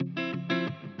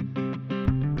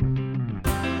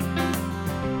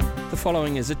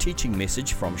following is a teaching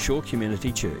message from Shore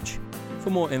Community Church. For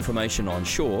more information on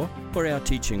Shore or our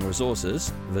teaching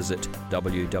resources, visit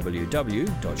www.shore.org.nz.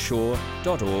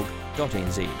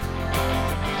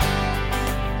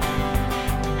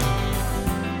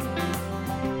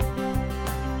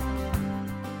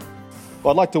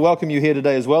 Well, I'd like to welcome you here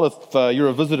today as well, if you're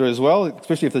a visitor as well,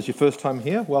 especially if this is your first time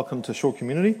here. Welcome to Shore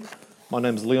Community. My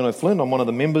name's Leon O'Flynn. I'm one of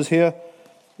the members here,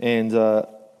 and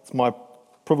it's my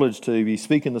privilege to be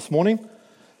speaking this morning.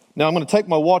 Now, I'm going to take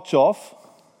my watch off,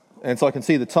 and so I can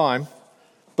see the time,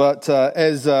 but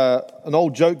as an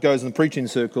old joke goes in preaching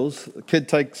circles, a kid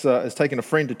has taken a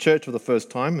friend to church for the first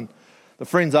time, and the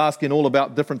friend's asking all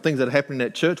about different things that are happening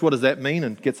at church. What does that mean?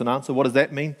 And gets an answer. What does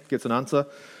that mean? Gets an answer.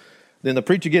 Then the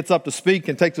preacher gets up to speak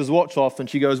and takes his watch off, and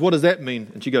she goes, "What does that mean?"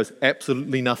 And she goes,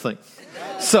 "Absolutely nothing."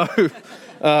 So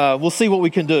we'll see what we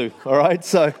can do, all right?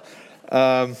 So,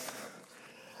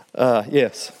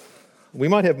 yes. We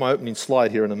might have my opening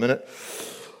slide here in a minute.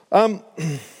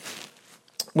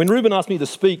 When Ruben asked me to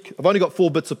speak, I've only got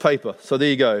 4 bits of paper, so there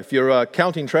you go. If you're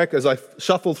counting track, as I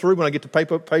shuffle through, when I get to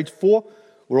page 4,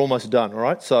 we're almost done, all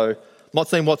right? So I'm not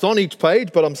saying what's on each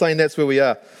page, but I'm saying that's where we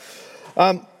are.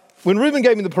 When Ruben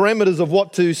gave me the parameters of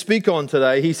what to speak on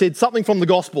today, he said something from the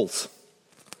Gospels.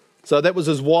 So that was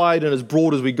as wide and as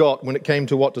broad as we got when it came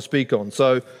to what to speak on.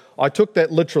 So I took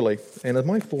that literally. And am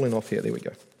I falling off here? There we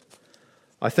go.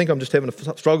 I think I'm just having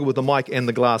a struggle with the mic and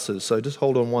the glasses. So just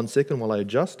hold on 1 second while I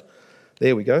adjust.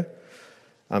 There we go.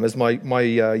 As my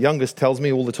youngest tells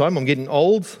me all the time, I'm getting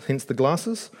old, hence the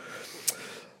glasses.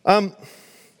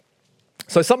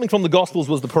 So something from the Gospels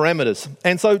was the parameters.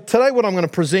 And so today what I'm going to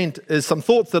present is some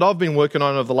thoughts that I've been working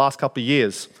on over the last couple of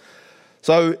years.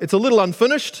 So it's a little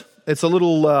unfinished. It's a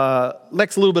little,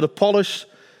 lacks a little bit of polish.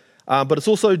 But it's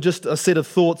also just a set of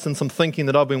thoughts and some thinking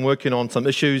that I've been working on, some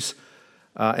issues.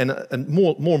 And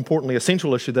more importantly, a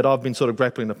central issue that I've been sort of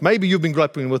grappling with. Maybe you've been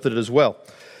grappling with it as well.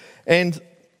 And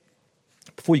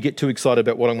before you get too excited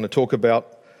about what I'm going to talk about,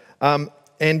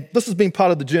 and this has been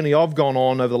part of the journey I've gone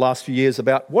on over the last few years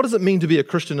about what does it mean to be a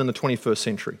Christian in the 21st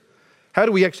century? How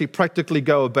do we actually practically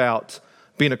go about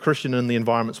being a Christian in the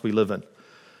environments we live in?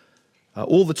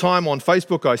 All the time on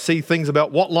Facebook, I see things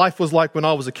about what life was like when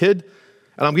I was a kid.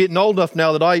 And I'm getting old enough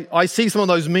now that I see some of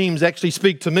those memes actually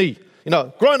speak to me. You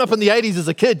know, growing up in the 80s as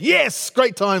a kid, yes,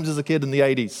 great times as a kid in the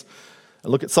 80s.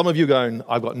 And look at some of you going,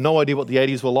 I've got no idea what the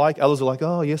 80s were like. Others are like,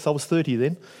 oh, yes, I was 30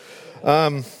 then.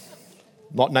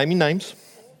 Not naming names.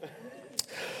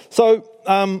 So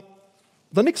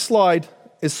the next slide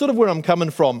is sort of where I'm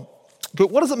coming from. But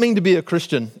what does it mean to be a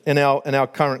Christian in our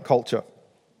current culture?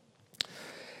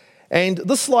 And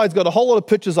this slide's got a whole lot of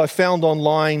pictures I found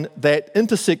online that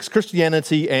intersects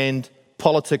Christianity and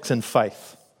politics and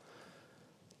faith.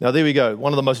 Now, there we go.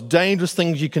 One of the most dangerous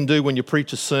things you can do when you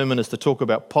preach a sermon is to talk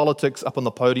about politics up on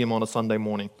the podium on a Sunday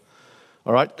morning.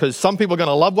 All right? Because some people are going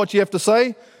to love what you have to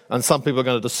say, and some people are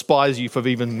going to despise you for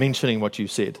even mentioning what you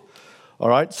said. All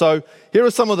right? So here are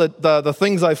some of the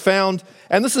things I found.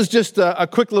 And this is just a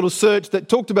quick little search that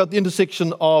talked about the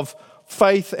intersection of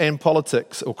faith and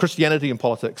politics, or Christianity and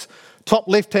politics. Top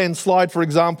left-hand slide, for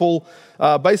example,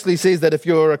 basically says that if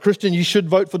you're a Christian, you should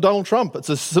vote for Donald Trump. It's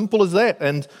as simple as that.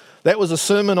 And that was a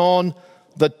sermon on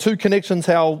the 2 connections,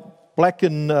 how black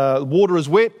and water is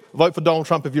wet. Vote for Donald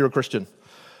Trump if you're a Christian.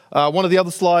 One of the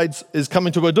other slides is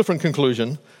coming to a different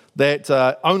conclusion, that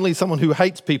only someone who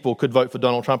hates people could vote for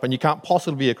Donald Trump, and you can't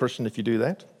possibly be a Christian if you do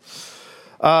that.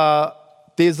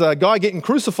 There's a guy getting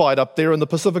crucified up there in the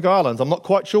Pacific Islands. I'm not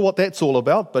quite sure what that's all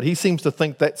about, but he seems to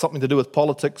think that's something to do with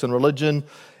politics and religion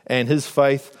and his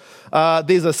faith.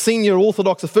 There's a senior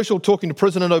Orthodox official talking to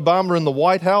President Obama in the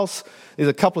White House. There's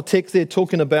a couple of texts there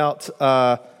talking about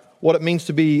what it means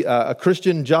to be a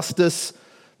Christian, justice,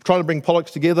 trying to bring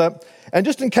politics together. And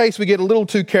just in case we get a little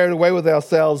too carried away with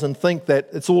ourselves and think that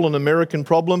it's all an American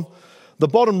problem, the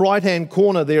bottom right-hand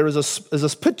corner there is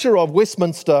this picture of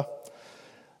Westminster,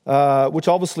 which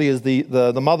obviously is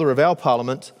the mother of our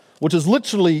parliament, which is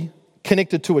literally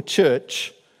connected to a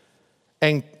church,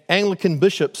 and Anglican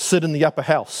bishops sit in the upper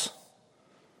house.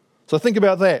 So think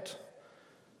about that.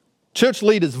 Church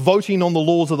leaders voting on the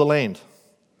laws of the land.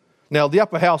 Now, the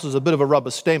upper house is a bit of a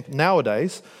rubber stamp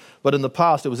nowadays, but in the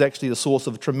past it was actually the source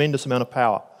of a tremendous amount of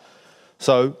power.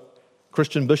 So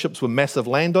Christian bishops were massive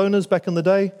landowners back in the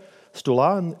day, still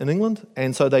are in England,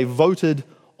 and so they voted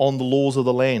on the laws of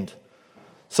the land.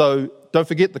 So don't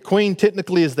forget, the Queen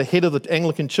technically is the head of the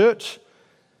Anglican Church.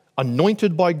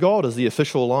 Anointed by God is the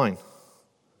official line.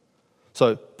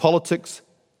 So politics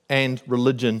and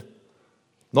religion,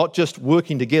 not just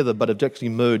working together, but have actually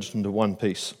merged into one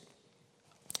piece.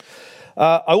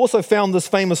 I also found this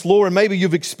famous law, and maybe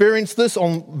you've experienced this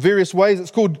on various ways.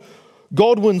 It's called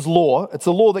Godwin's Law. It's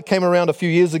a law that came around a few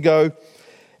years ago,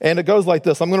 and it goes like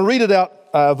this. I'm going to read it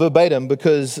out verbatim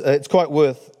because it's quite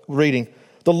worth reading.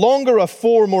 The longer a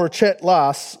forum or a chat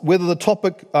lasts, whatever the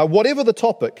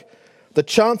topic, the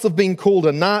chance of being called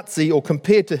a Nazi or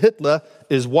compared to Hitler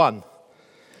is 1.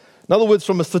 In other words,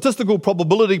 from a statistical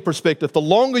probability perspective, the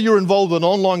longer you're involved in an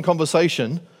online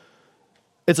conversation,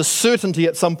 it's a certainty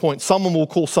at some point someone will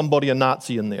call somebody a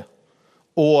Nazi in there.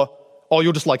 Or, oh,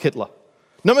 you're just like Hitler.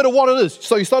 No matter what it is.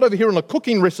 So you start over here on a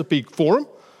cooking recipe forum.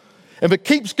 If it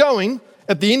keeps going,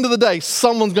 at the end of the day,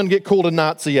 someone's going to get called a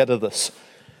Nazi out of this.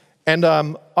 And I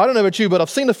don't know about you, but I've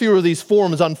seen a few of these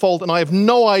forums unfold, and I have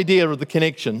no idea of the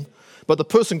connection, but the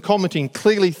person commenting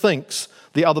clearly thinks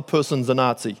the other person's a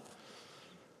Nazi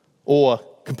or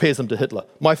compares them to Hitler.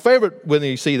 My favorite when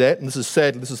you see that, and this is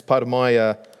sad, this is part of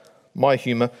my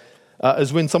humor,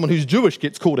 is when someone who's Jewish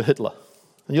gets called a Hitler.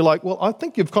 And you're like, well, I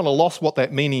think you've kind of lost what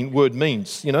that word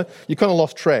means, you know? You kind of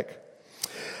lost track.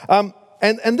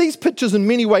 And these pictures in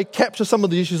many ways capture some of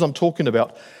the issues I'm talking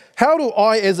about. How do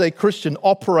I, as a Christian,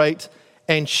 operate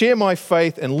and share my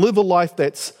faith and live a life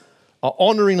that's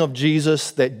honoring of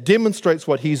Jesus, that demonstrates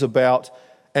what he's about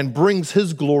and brings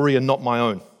his glory and not my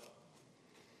own?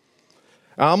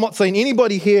 I'm not saying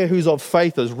anybody here who's of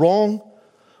faith is wrong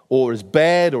or is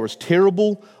bad or is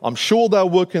terrible. I'm sure they're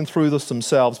working through this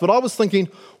themselves. But I was thinking,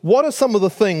 what are some of the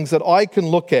things that I can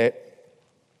look at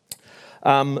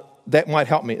that might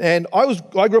help me? And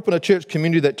I grew up in a church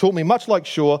community that taught me, much like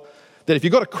Shore, that if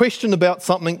you've got a question about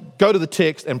something, go to the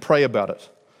text and pray about it.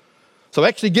 So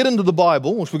actually get into the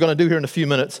Bible, which we're going to do here in a few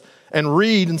minutes, and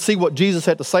read and see what Jesus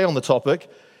had to say on the topic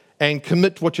and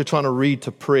commit what you're trying to read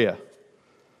to prayer.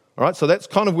 All right, so that's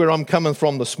kind of where I'm coming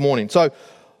from this morning. So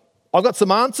I've got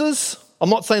some answers. I'm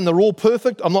not saying they're all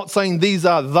perfect. I'm not saying these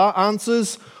are the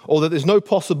answers or that there's no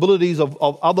possibilities of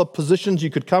other positions you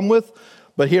could come with,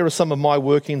 but here are some of my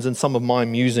workings and some of my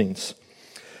musings.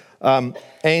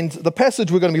 And the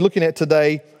passage we're going to be looking at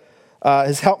today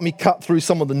has helped me cut through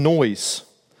some of the noise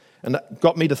and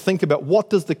got me to think about what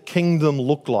does the kingdom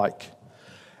look like.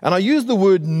 And I use the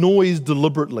word noise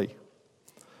deliberately.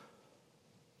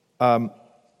 I'm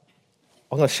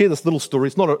going to share this little story.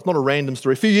 It's not a random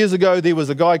story. A few years ago, there was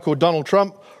a guy called Donald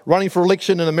Trump running for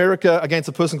election in America against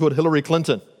a person called Hillary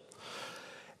Clinton.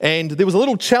 And there was a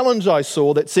little challenge I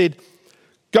saw that said,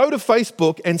 go to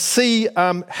Facebook and see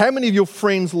how many of your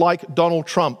friends like Donald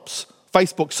Trump's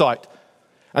Facebook site.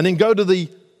 And then go to the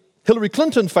Hillary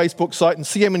Clinton Facebook site and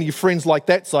see how many of your friends like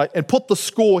that site and put the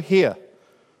score here.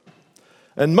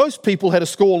 And most people had a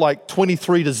score like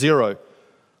 23-0.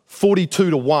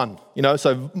 42-1,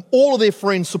 so all of their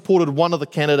friends supported one of the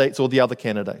candidates or the other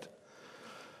candidate.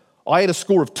 I had a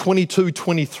score of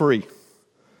 22-23.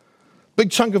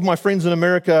 Big chunk of my friends in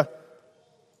America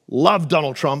loved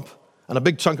Donald Trump, and a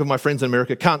big chunk of my friends in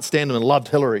America can't stand him and loved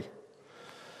Hillary.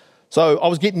 So I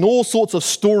was getting all sorts of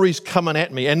stories coming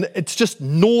at me, and it's just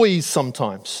noise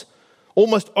sometimes,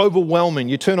 almost overwhelming.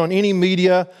 You turn on any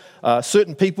media,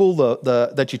 certain people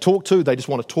that you talk to, they just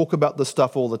want to talk about this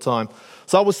stuff all the time.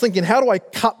 So I was thinking, how do I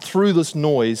cut through this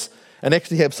noise and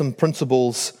actually have some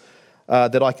principles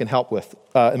that I can help with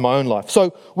in my own life?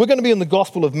 So we're going to be in the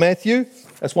Gospel of Matthew.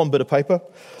 That's one bit of paper.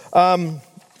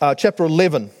 Chapter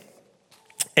 11.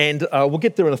 And we'll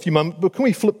get there in a few moments. But can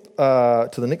we flip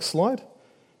to the next slide?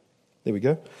 There we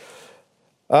go.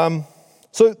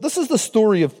 So this is the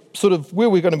story of sort of where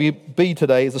we're going to be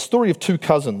today is the story of two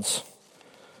cousins.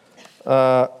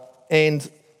 And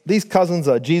these cousins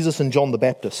are Jesus and John the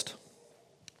Baptist.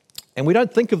 And we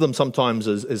don't think of them sometimes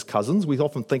as cousins. We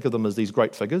often think of them as these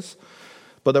great figures.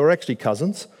 But they were actually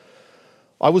cousins.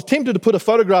 I was tempted to put a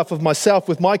photograph of myself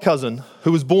with my cousin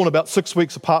who was born about 6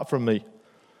 weeks apart from me.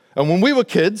 And when we were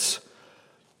kids,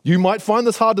 you might find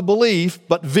this hard to believe,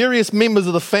 but various members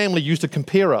of the family used to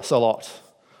compare us a lot.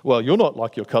 Well, you're not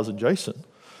like your cousin Jason.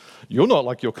 You're not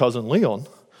like your cousin Leon.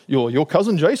 Your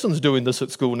cousin Jason's doing this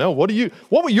at school now. What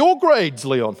were your grades,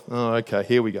 Leon? Oh, okay,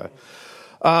 here we go.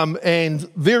 And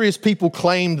various people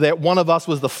claimed that one of us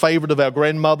was the favorite of our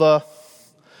grandmother.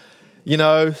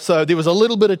 So there was a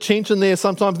little bit of tension there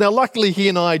sometimes. Now, luckily, he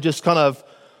and I just kind of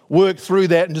worked through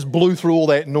that and just blew through all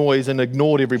that noise and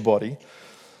ignored everybody.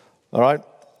 All right?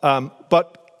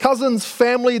 But cousins,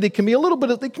 family, there can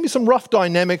be some rough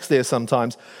dynamics there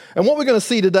sometimes. And what we're going to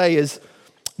see today is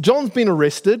John's been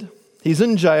arrested, he's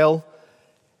in jail,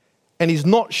 and he's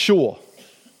not sure.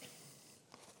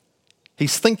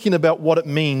 He's thinking about what it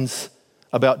means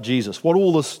about Jesus, what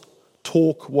all this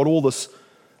talk, what all this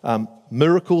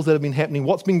miracles that have been happening,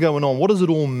 what's been going on, what does it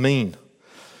all mean?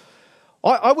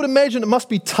 I would imagine it must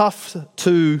be tough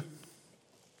to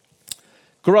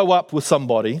grow up with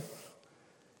somebody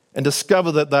and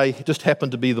discover that they just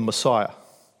happen to be the Messiah.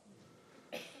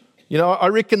 You know, I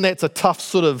reckon that's a tough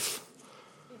sort of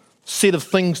set of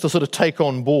things to sort of take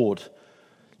on board.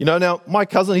 You know, now, my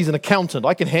cousin, he's an accountant.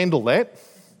 I can handle that.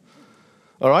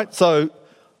 All right, so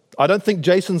I don't think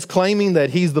Jason's claiming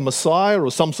that he's the Messiah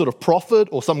or some sort of prophet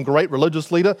or some great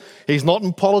religious leader. He's not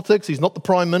in politics. He's not the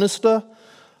Prime Minister.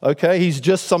 Okay, he's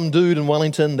just some dude in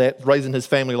Wellington that's raising his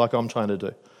family like I'm trying to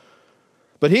do.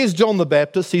 But here's John the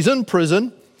Baptist. He's in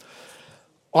prison.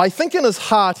 I think in his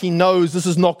heart he knows this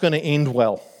is not going to end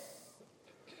well.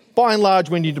 By and large,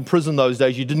 when you're in prison those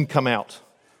days, you didn't come out.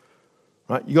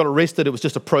 Right? You got arrested. It was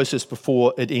just a process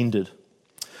before it ended.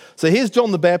 So here's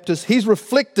John the Baptist. He's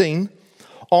reflecting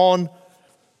on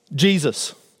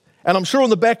Jesus. And I'm sure in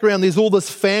the background there's all this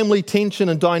family tension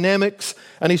and dynamics.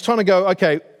 And he's trying to go,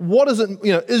 okay, what is it,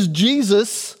 is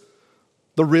Jesus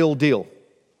the real deal?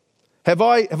 Have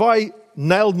I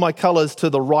nailed my colors to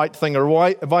the right thing,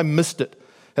 or have I missed it?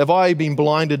 Have I been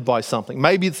blinded by something?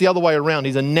 Maybe it's the other way around.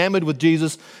 He's enamored with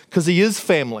Jesus because he is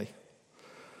family.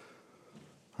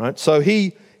 Right? So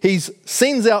he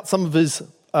sends out some of his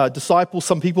disciples,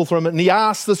 some people from it, and he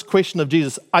asks this question of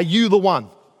Jesus, are you the one?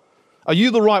 Are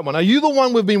you the right one? Are you the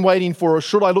one we've been waiting for, or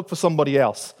should I look for somebody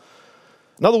else?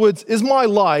 In other words, is my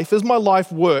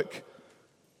life work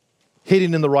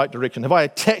heading in the right direction? Have I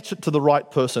attached it to the right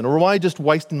person, or am I just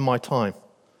wasting my time?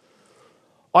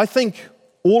 I think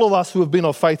all of us who have been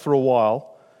of faith for a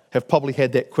while have probably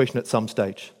had that question at some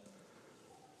stage.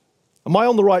 Am I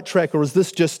on the right track, or is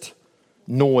this just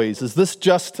noise? Is this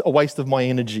just a waste of my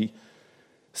energy?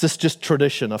 Is this just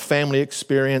tradition, a family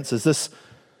experience? Is this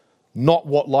not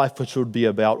what life should be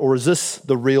about? Or is this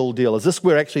the real deal? Is this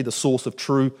where actually the source of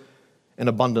true and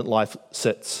abundant life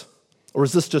sits? Or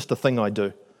is this just a thing I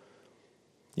do?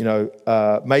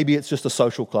 Maybe it's just a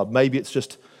social club. Maybe it's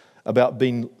just about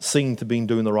being seen to being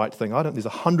doing the right thing. There's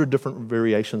 100 different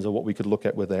variations of what we could look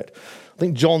at with that. I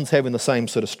think John's having the same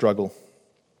sort of struggle.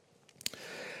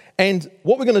 And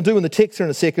what we're going to do in the text here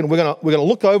in a second, we're going to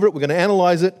look over it, we're going to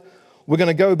analyze it, we're going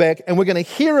to go back, and we're going to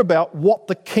hear about what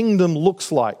the kingdom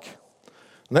looks like.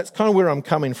 And that's kind of where I'm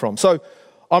coming from. So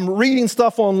I'm reading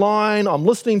stuff online, I'm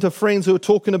listening to friends who are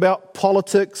talking about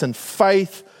politics and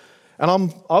faith,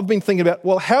 and I've been thinking about,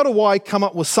 well, how do I come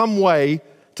up with some way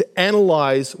to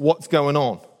analyze what's going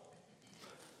on?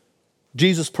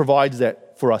 Jesus provides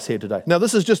that for us here today. Now,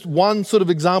 this is just one sort of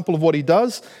example of what he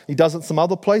does. He does it some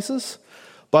other places,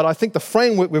 but I think the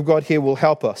framework we've got here will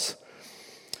help us.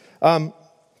 Some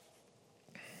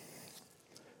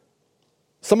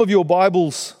of your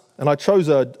Bibles, and I chose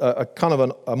a kind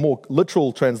of a more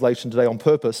literal translation today on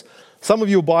purpose, some of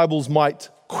your Bibles might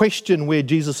question where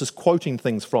Jesus is quoting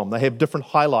things from. They have different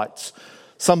highlights.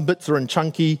 Some bits are in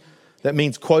chunky, that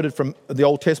means quoted from the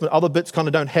Old Testament. Other bits kind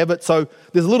of don't have it. So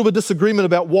there's a little bit of disagreement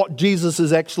about what Jesus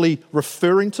is actually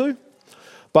referring to.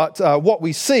 But what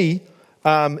we see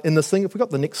in this thing, if we've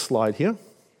got the next slide here,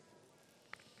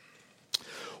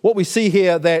 what we see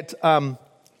here, that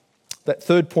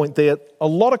third point there, a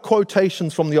lot of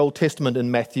quotations from the Old Testament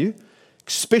in Matthew,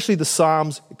 especially the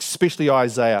Psalms, especially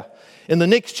Isaiah. In the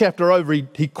next chapter over,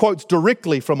 he quotes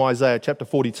directly from Isaiah chapter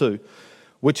 42,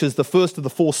 which is the first of the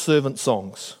 4 servant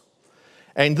songs.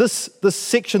 And this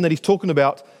section that he's talking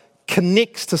about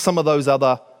connects to some of those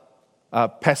other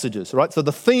passages, right? So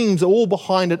the themes are all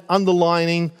behind it,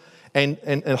 underlining and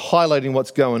highlighting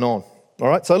what's going on. All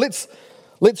right, so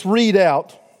let's read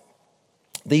out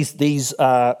these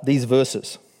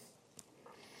verses.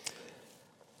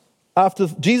 After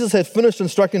Jesus had finished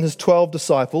instructing his 12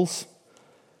 disciples,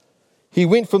 he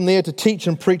went from there to teach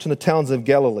and preach in the towns of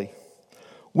Galilee.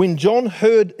 When John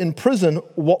heard in prison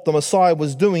what the Messiah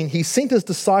was doing, he sent his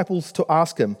disciples to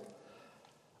ask him,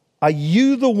 "Are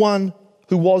you the one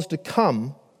who was to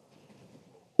come,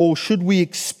 or should we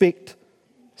expect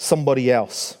somebody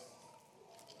else?"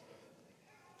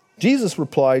 Jesus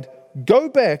replied, "Go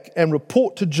back and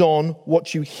report to John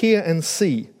what you hear and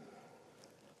see.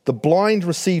 The blind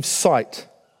receive sight,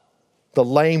 the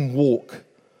lame walk,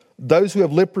 those who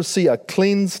have leprosy are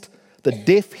cleansed, the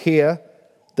deaf hear,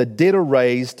 the dead are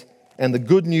raised, and the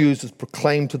good news is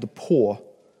proclaimed to the poor.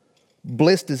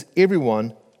 Blessed is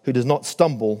everyone who does not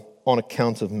stumble on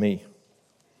account of me."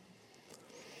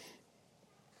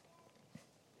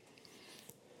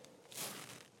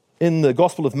 In the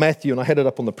Gospel of Matthew, and I had it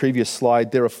up on the previous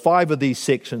slide, there are 5 of these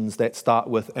sections that start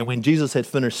with, and when Jesus had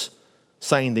finished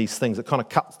saying these things, it kind of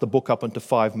cuts the book up into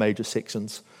 5 major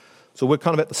sections. So we're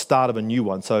kind of at the start of a new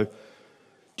one. So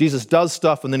Jesus does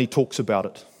stuff and then he talks about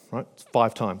it, right?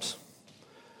 5 times.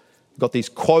 got these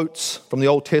quotes from the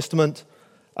Old Testament,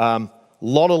 a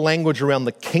lot of language around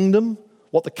the kingdom,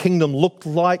 what the kingdom looked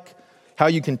like, how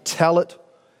you can tell it,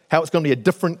 how it's going to be a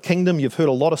different kingdom. You've heard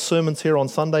a lot of sermons here on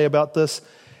Sunday about this.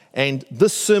 And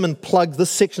this sermon this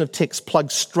section of text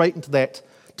plugs straight into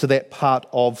that part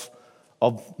of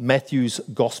Matthew's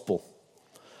gospel.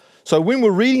 So when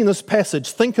we're reading this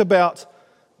passage, think about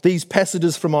these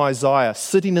passages from Isaiah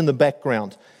sitting in the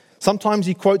background. Sometimes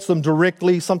he quotes them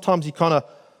directly, sometimes he kind of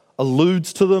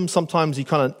alludes to them, sometimes he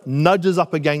kind of nudges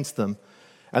up against them,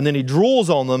 and then he draws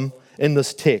on them in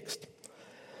this text.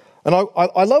 And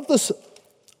I love this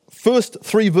first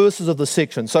 3 verses of the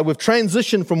section. So we've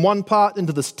transitioned from one part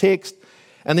into this text,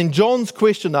 and then John's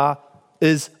question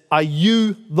is, are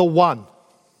you the one?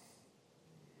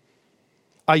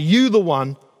 Are you the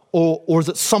one, or is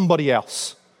it somebody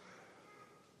else?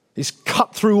 He's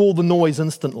cut through all the noise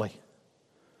instantly.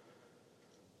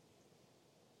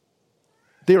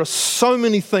 There are so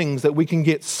many things that we can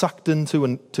get sucked into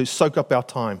and to soak up our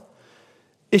time.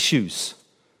 Issues,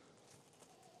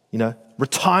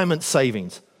 retirement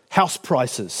savings, house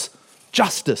prices,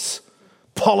 justice,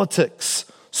 politics,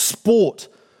 sport.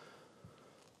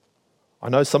 I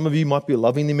know some of you might be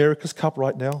loving the America's Cup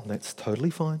right now, and that's totally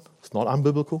fine. It's not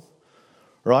unbiblical,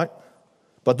 right?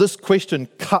 But this question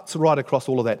cuts right across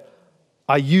all of that.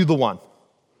 Are you the one?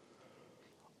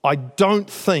 I don't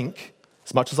think,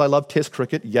 as much as I love Test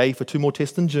cricket, yay for 2 more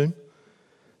tests in June,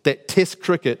 that Test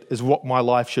cricket is what my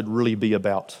life should really be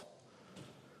about.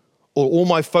 Or all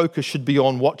my focus should be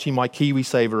on watching my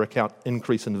KiwiSaver account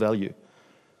increase in value.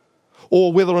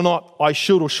 Or whether or not I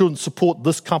should or shouldn't support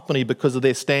this company because of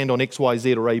their stand on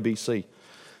XYZ or ABC.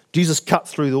 Jesus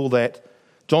cuts through all that.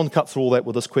 John cuts through all that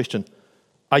with this question.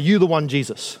 Are you the one,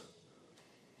 Jesus?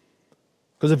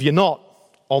 Because if you're not,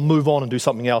 I'll move on and do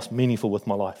something else meaningful with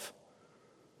my life.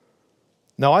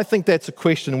 Now, I think that's a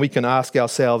question we can ask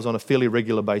ourselves on a fairly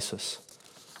regular basis.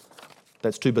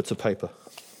 That's 2 bits of paper.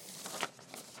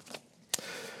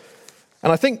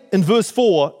 And I think in verse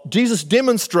 4, Jesus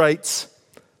demonstrates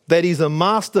that he's a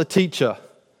master teacher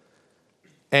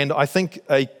and I think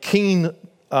a keen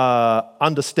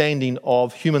understanding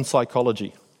of human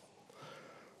psychology.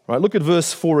 Right, look at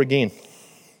verse 4 again.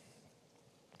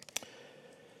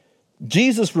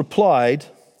 Jesus replied,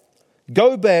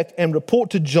 "Go back and report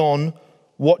to John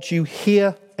what you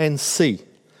hear and see."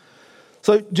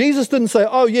 So Jesus didn't say,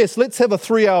 oh yes, let's have a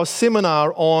 3-hour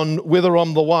seminar on whether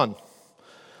I'm the one.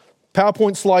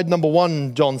 PowerPoint slide number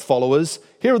 1, John's followers,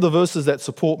 here are the verses that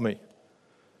support me.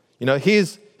 He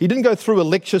didn't go through a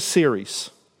lecture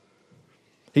series.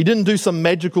 He didn't do some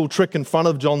magical trick in front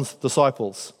of John's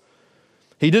disciples.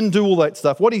 He didn't do all that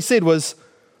stuff. What he said was,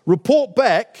 report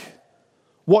back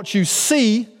what you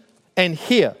see and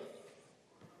hear.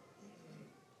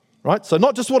 Right? So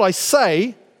not just what I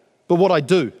say, but what I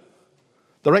do.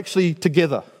 They're actually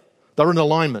together. They're in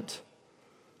alignment.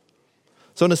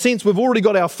 So in a sense, we've already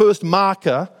got our first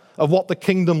marker of what the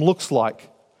kingdom looks like.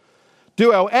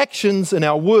 Do our actions and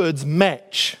our words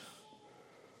match?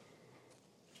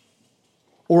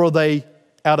 Or are they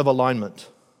out of alignment?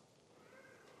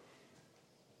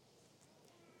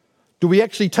 Do we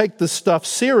actually take this stuff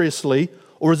seriously,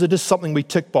 or is it just something we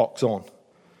tick box on?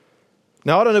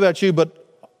 Now, I don't know about you, but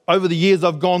over the years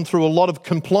I've gone through a lot of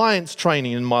compliance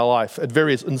training in my life at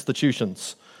various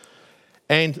institutions.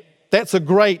 And that's a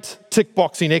great tick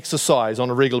boxing exercise on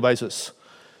a regular basis.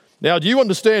 Now, do you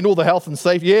understand all the health and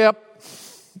safety? Yep.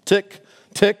 Tick,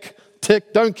 tick,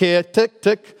 tick, don't care, tick,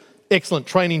 tick. Excellent,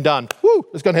 training done. Woo,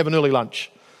 let's go and have an early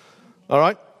lunch. All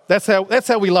right? That's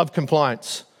how we love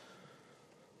compliance.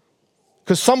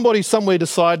 Because somebody somewhere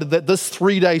decided that this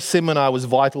 3-day seminar was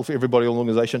vital for everybody in the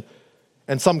organization,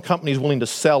 and some company is willing to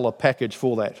sell a package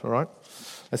for that, all right?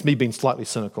 That's me being slightly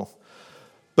cynical.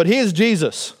 But here's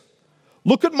Jesus.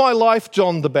 Look at my life,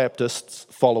 John the Baptist's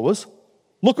followers.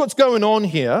 Look what's going on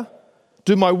here.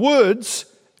 Do my words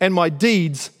and my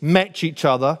deeds match each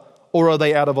other, or are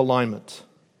they out of alignment?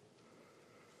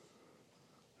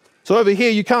 So over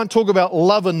here, you can't talk about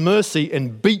love and mercy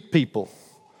and beat people.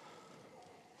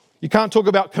 You can't talk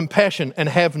about compassion and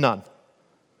have none.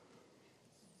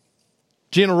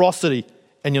 Generosity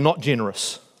and you're not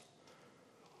generous.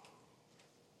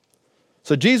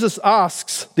 So Jesus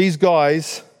asks these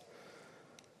guys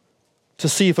to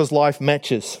see if his life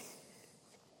matches.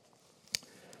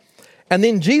 And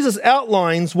then Jesus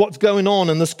outlines what's going on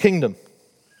in this kingdom.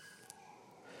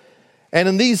 And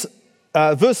in these,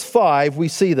 verse 5, we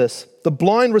see this. The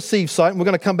blind receive sight, and we're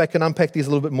going to come back and unpack these a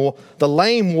little bit more. The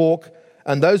lame walk,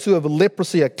 and those who have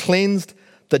leprosy are cleansed.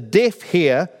 The deaf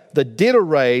hear, the dead are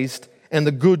raised, and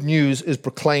the good news is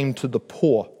proclaimed to the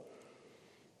poor.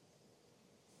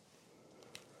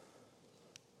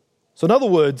 So in other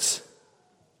words,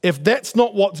 if that's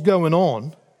not what's going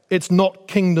on, it's not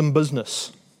kingdom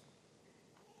business.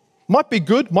 Might be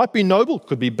good, might be noble,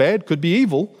 could be bad, could be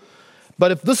evil,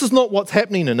 but if this is not what's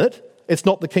happening in it, it's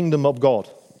not the kingdom of God.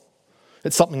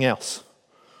 It's something else.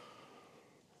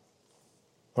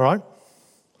 All right?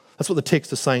 That's what the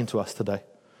text is saying to us today.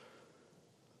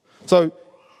 So,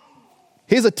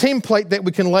 here's a template that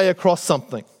we can lay across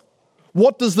something.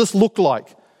 What does this look like?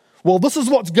 Well, this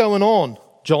is what's going on,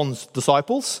 John's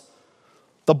disciples.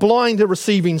 The blind are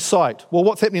receiving sight. Well,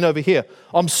 what's happening over here?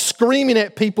 I'm screaming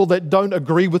at people that don't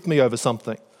agree with me over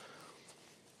something.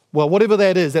 Well, whatever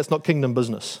that is, that's not kingdom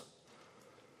business.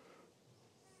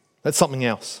 That's something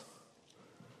else.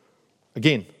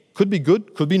 Again, could be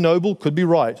good, could be noble, could be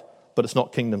right, but it's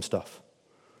not kingdom stuff.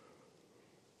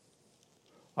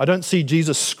 I don't see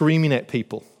Jesus screaming at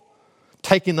people,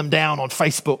 taking them down on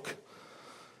Facebook.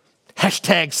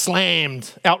 Hashtag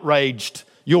slammed, outraged,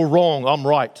 you're wrong, I'm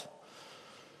right.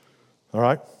 All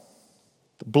right?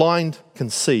 The blind can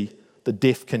see, the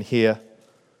deaf can hear.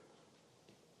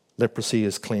 Leprosy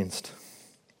is cleansed.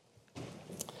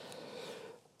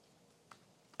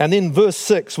 And then verse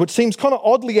 6, which seems kind of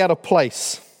oddly out of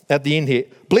place at the end here.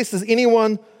 Blessed is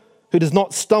anyone who does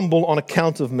not stumble on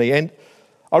account of me. And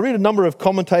I read a number of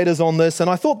commentators on this, and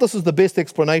I thought this is the best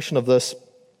explanation of this.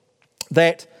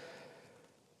 That,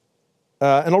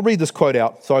 and I'll read this quote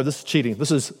out. Sorry, this is cheating.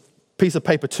 This is piece of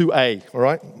paper 2A, all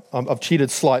right? I've cheated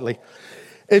slightly.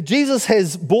 If Jesus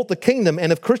has bought the kingdom,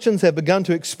 and if Christians have begun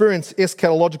to experience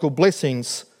eschatological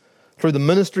blessings through the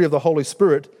ministry of the Holy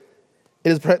Spirit,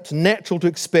 it is perhaps natural to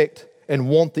expect and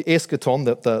want the eschaton,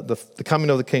 the coming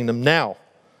of the kingdom, now.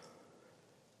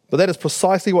 But that is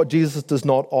precisely what Jesus does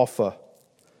not offer.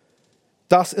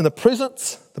 Thus, in the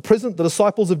present, the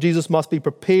disciples of Jesus must be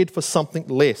prepared for something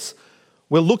less.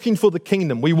 We're looking for the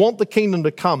kingdom. We want the kingdom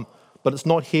to come, but it's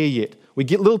not here yet. We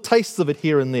get little tastes of it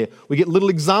here and there. We get little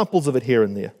examples of it here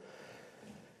and there.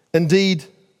 Indeed,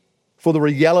 for the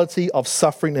reality of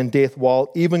suffering and death while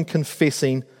even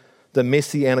confessing the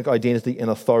messianic identity and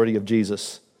authority of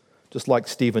Jesus, just like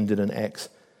Stephen did in Acts,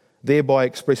 thereby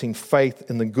expressing faith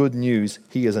in the good news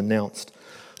he has announced.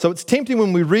 So it's tempting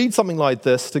when we read something like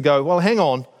this to go, well, hang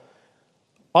on,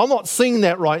 I'm not seeing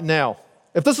that right now.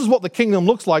 If this is what the kingdom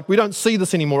looks like, we don't see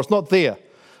this anymore. It's not there.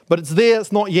 But it's there,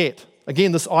 it's not yet.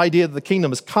 Again, this idea that the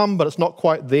kingdom has come, but it's not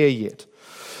quite there yet.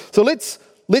 So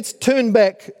let's turn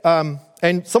back,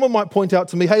 and someone might point out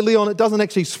to me, hey, Leon, it doesn't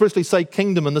actually expressly say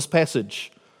kingdom in this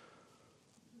passage.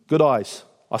 Good eyes.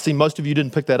 I see most of you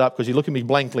didn't pick that up because you look at me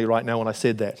blankly right now when I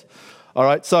said that. All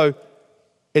right, so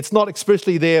it's not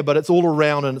expressly there, but it's all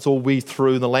around and it's all weaved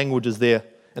through, and the language is there.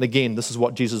 And again, this is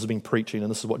what Jesus has been preaching,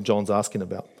 and this is what John's asking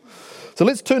about. So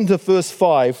let's turn to verse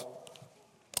 5,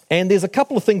 and there's a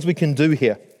couple of things we can do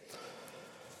here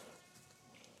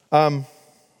that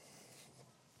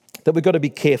we've got to be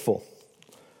careful.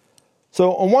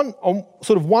 So on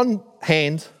one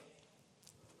hand,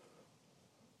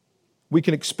 we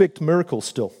can expect miracles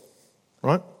still,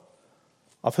 right?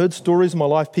 I've heard stories in my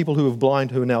life, people who are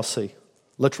blind who now see,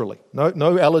 literally.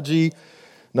 No allergy,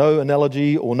 no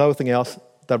analogy, or nothing else.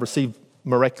 They've received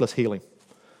miraculous healing.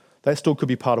 That still could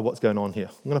be part of what's going on here.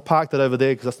 I'm going to park that over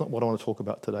there because that's not what I want to talk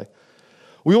about today.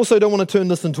 We also don't want to turn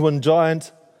this into a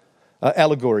giant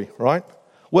allegory, right?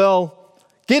 Well,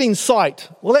 getting sight,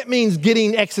 well, that means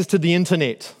getting access to the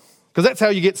internet because that's how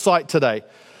you get sight today.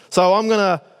 So I'm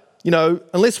going to,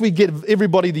 unless we give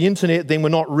everybody the internet, then we're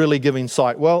not really giving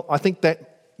sight. Well, I think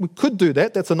that we could do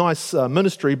that. That's a nice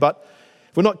ministry, but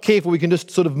if we're not careful, we can just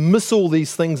sort of miss all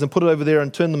these things and put it over there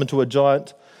and turn them into a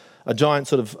giant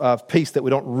sort of piece that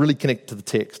we don't really connect to the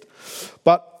text.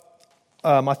 But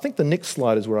I think the next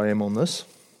slide is where I am on this.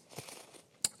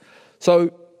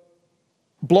 So,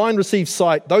 blind receive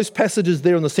sight. Those passages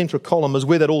there in the central column is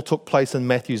where that all took place in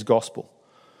Matthew's gospel.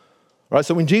 Right?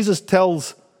 So when Jesus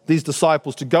tells these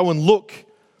disciples to go and look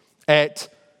at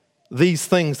these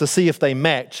things to see if they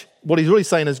match, what he's really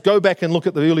saying is go back and look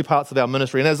at the early parts of our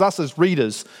ministry. And as us as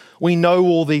readers, we know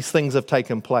all these things have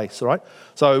taken place. All right?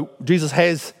 So Jesus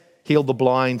has healed the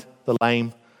blind, the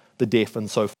lame, the deaf, and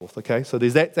so forth. Okay, so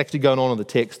there's that actually going on in the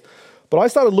text. But I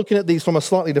started looking at these from a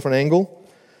slightly different angle.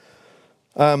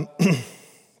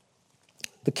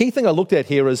 The key thing I looked at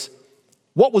here is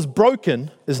what was broken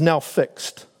is now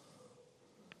fixed.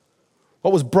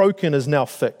 What was broken is now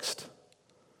fixed.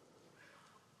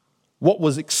 What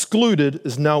was excluded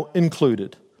is now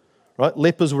included. Right?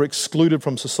 Lepers were excluded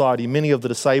from society. Many of the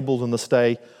disabled in this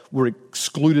day were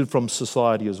excluded from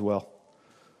society as well.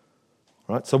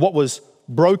 Right? So what was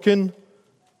broken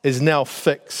is now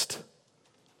fixed.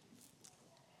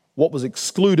 What was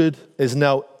excluded is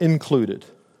now included.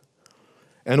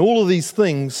 And all of these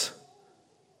things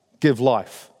give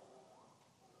life.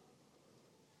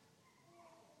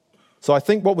 So I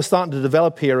think what we're starting to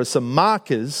develop here is some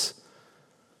markers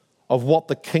of what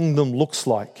the kingdom looks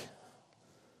like.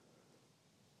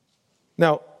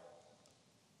 Now,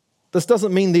 this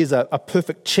doesn't mean there's a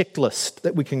perfect checklist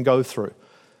that we can go through.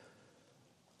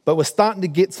 But we're starting to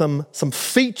get some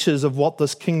features of what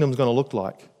this kingdom's going to look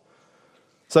like.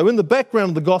 So in the background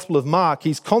of the Gospel of Mark,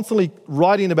 he's constantly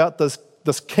writing about this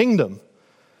kingdom.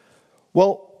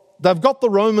 Well, they've got the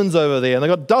Romans over there, and they've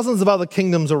got dozens of other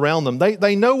kingdoms around them.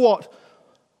 They know what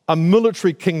a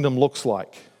military kingdom looks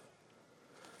like.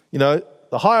 You know,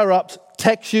 the higher-ups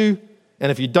tax you,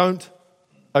 and if you don't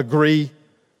agree,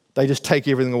 they just take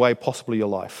everything away, possibly your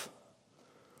life.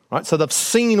 Right? So they've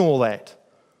seen all that.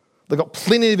 They've got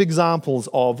plenty of examples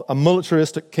of a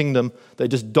militaristic kingdom that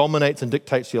just dominates and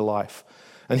dictates your life.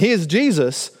 And here's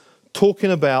Jesus talking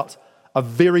about a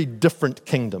very different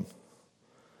kingdom.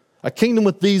 A kingdom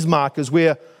with these markers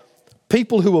where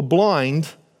people who were blind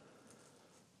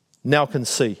now can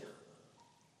see.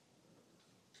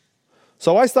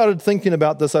 So I started thinking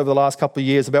about this over the last couple of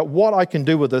years, about what I can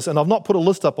do with this, and I've not put a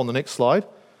list up on the next slide.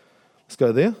 Let's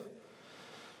go there.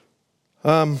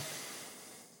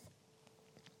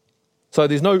 So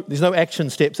there's no action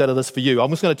steps out of this for you.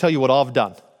 I'm just going to tell you what I've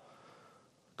done,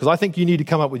 because I think you need to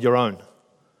come up with your own,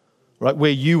 right? Where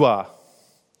you are,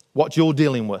 what you're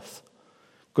dealing with,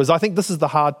 because I think this is the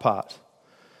hard part.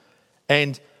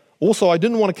 And also, I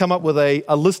didn't want to come up with a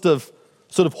list of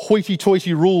sort of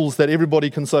hoity-toity rules that everybody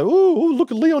can say, oh,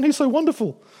 look at Leon, he's so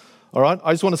wonderful. All right,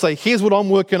 I just want to say, here's what I'm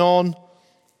working on,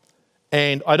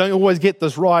 and I don't always get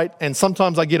this right, and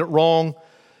sometimes I get it wrong,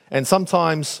 and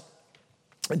sometimes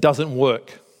it doesn't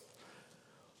work.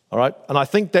 All right, and I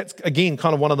think that's, again,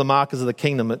 kind of one of the markers of the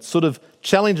kingdom. It's sort of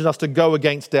challenging us to go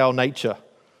against our nature.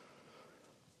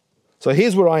 So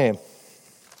here's where I am,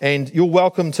 and you're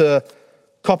welcome to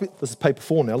copy. This is paper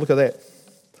 4 now, look at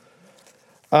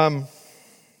that.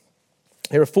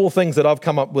 Here are 4 things that I've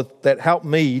come up with that help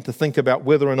me to think about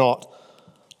whether or not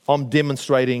I'm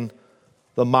demonstrating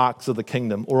the marks of the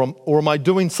kingdom, or am I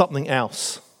doing something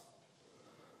else?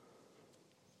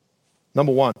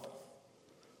 Number 1,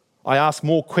 I ask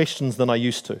more questions than I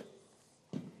used to.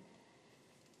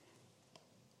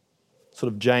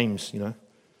 Sort of James,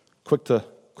 quick to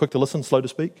listen, slow to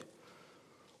speak.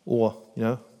 Or,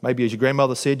 maybe as your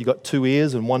grandmother said, you got 2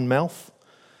 ears and 1 mouth.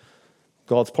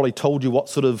 God's probably told you what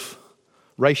sort of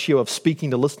ratio of speaking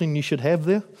to listening you should have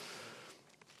there.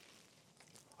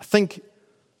 I think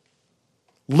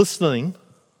listening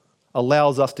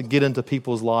allows us to get into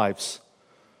people's lives.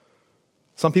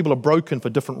 Some people are broken for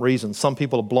different reasons. Some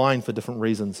people are blind for different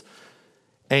reasons.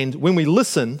 And when we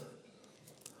listen,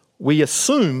 we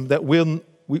assume that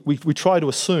we try to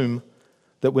assume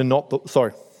that we're not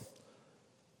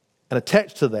and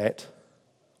attached to that,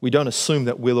 we don't assume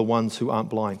that we're the ones who aren't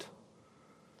blind.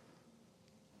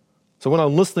 So when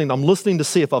I'm listening to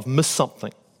see if I've missed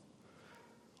something,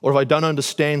 or if I don't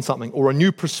understand something, or a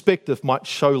new perspective might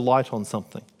show light on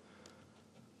something.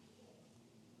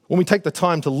 When we take the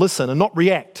time to listen and not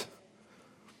react.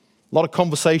 A lot of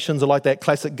conversations are like that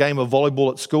classic game of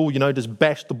volleyball at school, just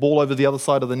bash the ball over the other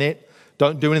side of the net.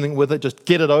 Don't do anything with it, just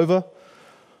get it over.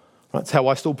 That's how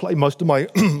I still play most of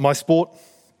my sport.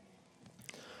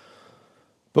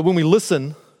 But when we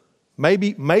listen,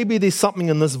 maybe there's something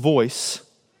in this voice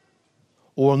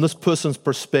or in this person's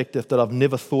perspective that I've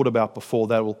never thought about before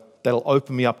that'll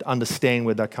open me up to understand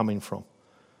where they're coming from.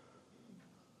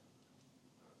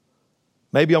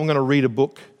 Maybe I'm going to read a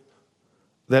book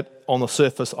that on the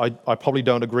surface I probably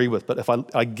don't agree with, but if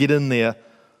I get in there,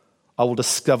 I will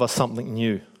discover something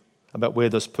new about where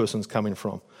this person's coming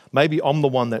from. Maybe I'm the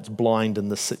one that's blind in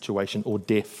this situation or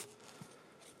deaf.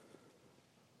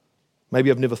 Maybe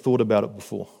I've never thought about it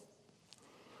before.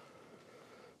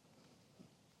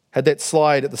 Had that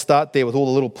slide at the start there with all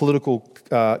the little political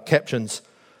captions.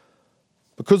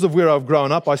 Because of where I've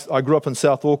grown up, I grew up in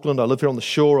South Auckland. I live here on the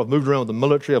shore. I've moved around with the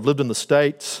military. I've lived in the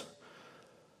States.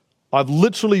 I've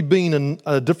literally been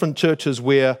in different churches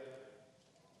where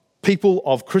people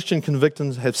of Christian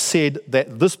convictions have said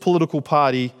that this political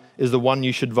party is the one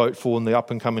you should vote for in the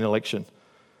up-and-coming election.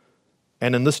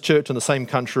 And in this church in the same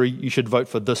country, you should vote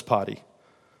for this party.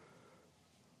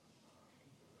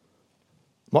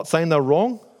 I'm not saying they're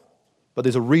wrong, but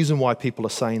there's a reason why people are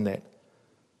saying that.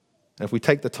 And if we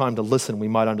take the time to listen, we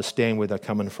might understand where they're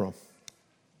coming from.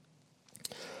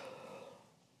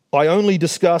 I only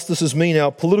discuss, this is me now,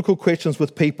 political questions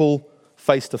with people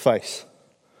face to face.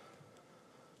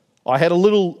 I had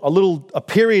a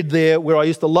period there where I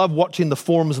used to love watching the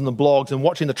forums and the blogs and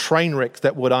watching the train wrecks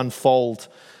that would unfold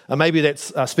And maybe that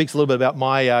speaks a little bit about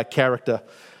my character.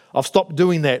 I've stopped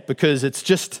doing that because it's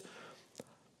just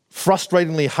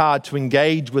frustratingly hard to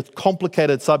engage with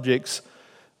complicated subjects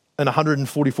in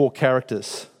 144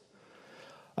 characters.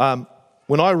 When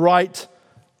I write,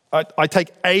 I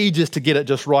take ages to get it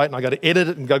just right, and I got to edit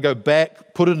it and go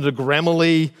back, put it into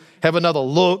Grammarly, have another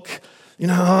look, take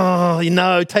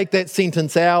that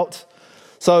sentence out.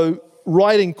 So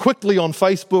writing quickly on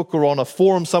Facebook or on a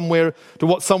forum somewhere to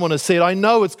what someone has said, I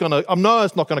know it's not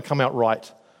going to come out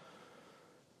right.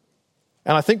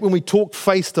 And I think when we talk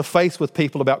face to face with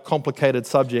people about complicated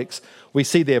subjects, we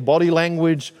see their body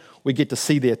language, we get to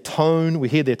see their tone, we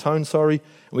hear their tone, and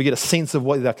we get a sense of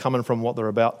where they're coming from, what they're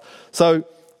about. So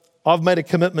I've made a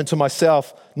commitment to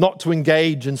myself not to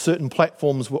engage in certain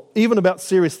platforms, even about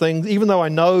serious things, even though I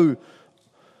know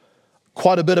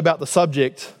quite a bit about the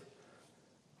subject.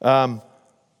 And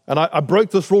I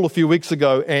broke this rule a few weeks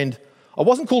ago, and I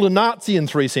wasn't called a Nazi in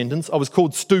 3 sentences, I was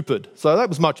called stupid. So that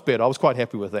was much better. I was quite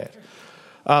happy with that.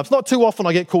 It's not too often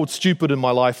I get called stupid in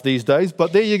my life these days,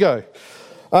 but there you go.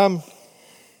 The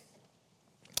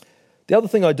other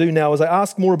thing I do now is I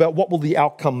ask more about what will the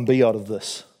outcome be out of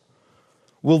this.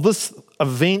 Will this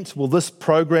event, will this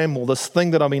program, will this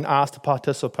thing that I'm being asked to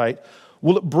participate,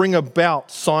 will it bring about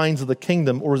signs of the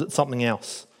kingdom, or is it something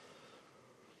else?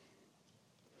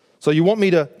 So you want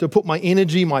me to put my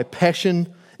energy, my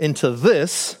passion into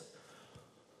this?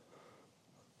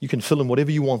 You can fill in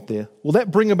whatever you want there. Will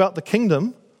that bring about the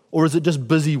kingdom, or is it just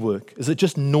busy work? Is it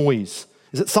just noise?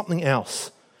 Is it something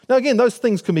else? Now again, those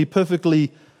things can be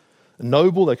perfectly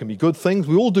noble, they can be good things.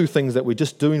 We all do things that we're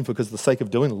just doing because of the sake of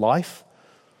doing life,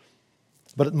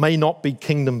 but it may not be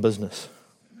kingdom business.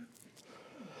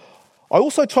 I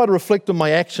also try to reflect on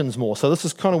my actions more. So this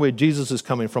is kind of where Jesus is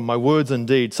coming from, my words and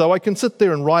deeds. So I can sit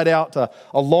there and write out a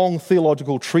long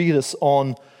theological treatise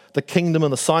on the kingdom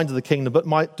and the signs of the kingdom, but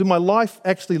do my life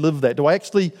actually live that? Do I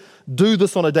actually do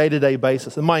this on a day-to-day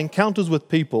basis? And my encounters with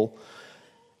people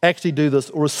actually do this,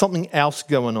 or is something else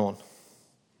going on?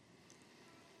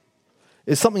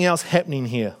 Is something else happening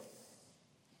here?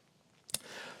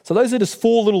 So those are just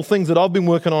 4 little things that I've been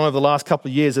working on over the last couple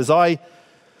of years as I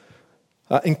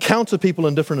encounter people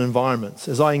in different environments,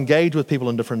 as I engage with people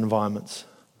in different environments.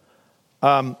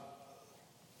 And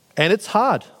it's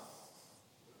hard.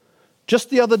 Just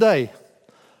the other day,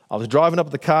 I was driving up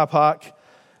at the car park,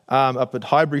 up at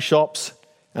Highbury Shops,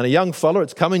 and a young fella,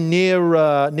 it's coming near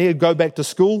go back to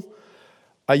school,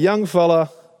 a young fella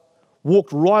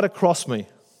walked right across me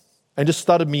and just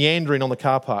started meandering on the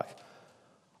car park.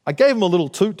 I gave him a little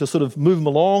toot to sort of move him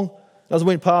along. As I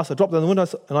went past, I dropped down the window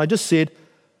and I just said,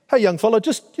 "Hey, young fella,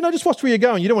 just watch where you're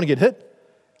going. You don't want to get hit."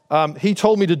 He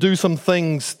told me to do some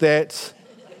things that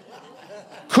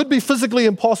could be physically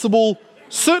impossible,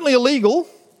 certainly illegal.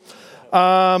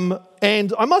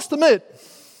 And I must admit,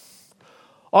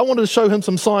 I wanted to show him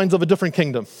some signs of a different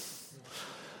kingdom,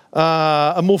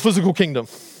 a more physical kingdom.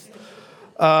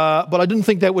 But I didn't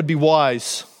think that would be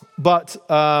wise. But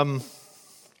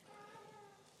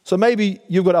so maybe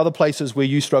you've got other places where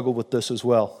you struggle with this as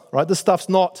well, right? This stuff's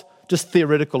not just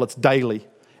theoretical, it's daily,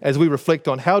 as we reflect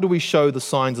on how do we show the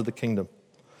signs of the kingdom.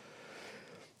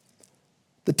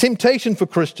 The temptation for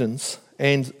Christians,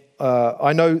 and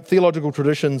I know theological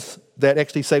traditions that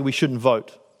actually say we shouldn't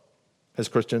vote as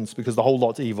Christians because the whole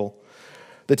lot's evil.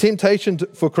 The temptation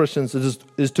for Christians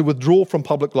is to withdraw from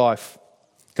public life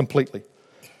completely.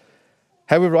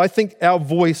 However, I think our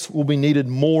voice will be needed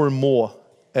more and more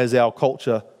as our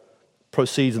culture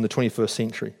proceeds in the 21st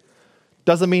century.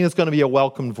 Doesn't mean it's going to be a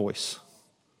welcomed voice.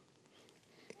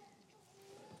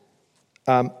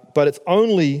 But it's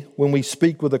only when we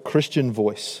speak with a Christian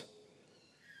voice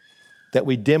that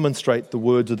we demonstrate the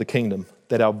words of the kingdom,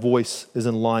 that our voice is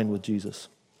in line with Jesus.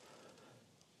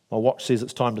 My watch says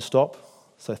it's time to stop,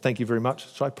 so thank you very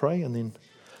much. Shall I pray? And then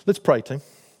let's pray, team.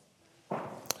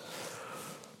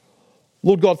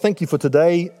 Lord God, thank you for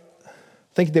today.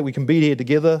 Thank you that we can be here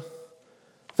together.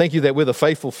 Thank you that we're the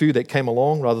faithful few that came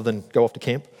along rather than go off to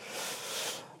camp.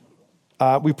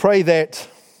 We pray that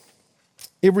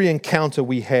every encounter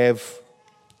we have,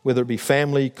 whether it be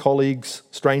family, colleagues,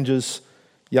 strangers,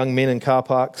 young men in car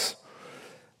parks,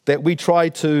 that we try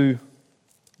to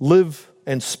live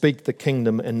and speak the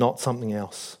kingdom and not something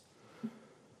else.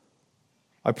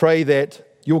 I pray that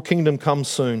your kingdom comes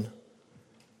soon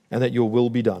and that your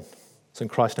will be done. It's in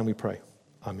Christ's name we pray.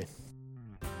 Amen.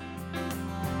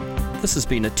 This has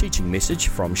been a teaching message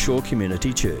from Shore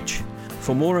Community Church.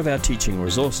 For more of our teaching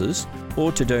resources,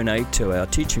 or to donate to our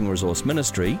teaching resource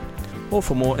ministry, or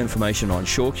for more information on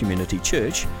Shore Community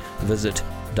Church, visit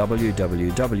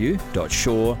www.shore.org.nz.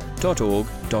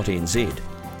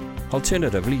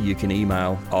 Alternatively, you can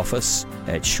email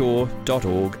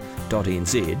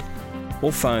office@shaw.org.nz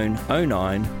or phone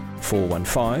 09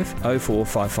 415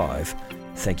 0455.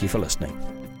 Thank you for listening.